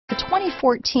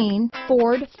2014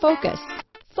 Ford Focus.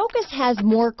 Focus has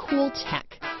more cool tech,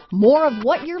 more of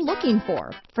what you're looking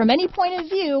for. From any point of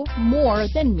view, more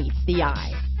than meets the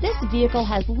eye. This vehicle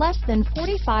has less than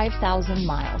 45,000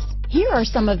 miles. Here are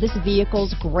some of this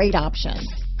vehicle's great options: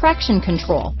 traction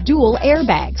control, dual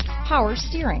airbags, power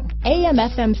steering,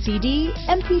 AM/FM CD,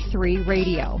 MP3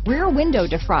 radio, rear window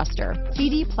defroster,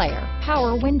 CD player,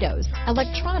 power windows,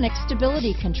 electronic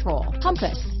stability control,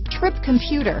 compass, trip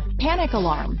computer, panic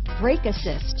alarm, brake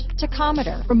assist,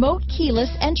 tachometer, remote keyless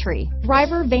entry,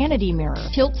 driver vanity mirror,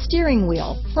 tilt steering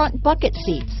wheel, front bucket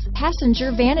seats,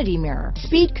 passenger vanity mirror,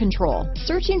 speed control.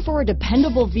 Searching for a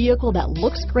dependable vehicle that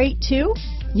looks great too?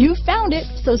 You found it,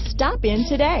 so stop in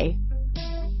today.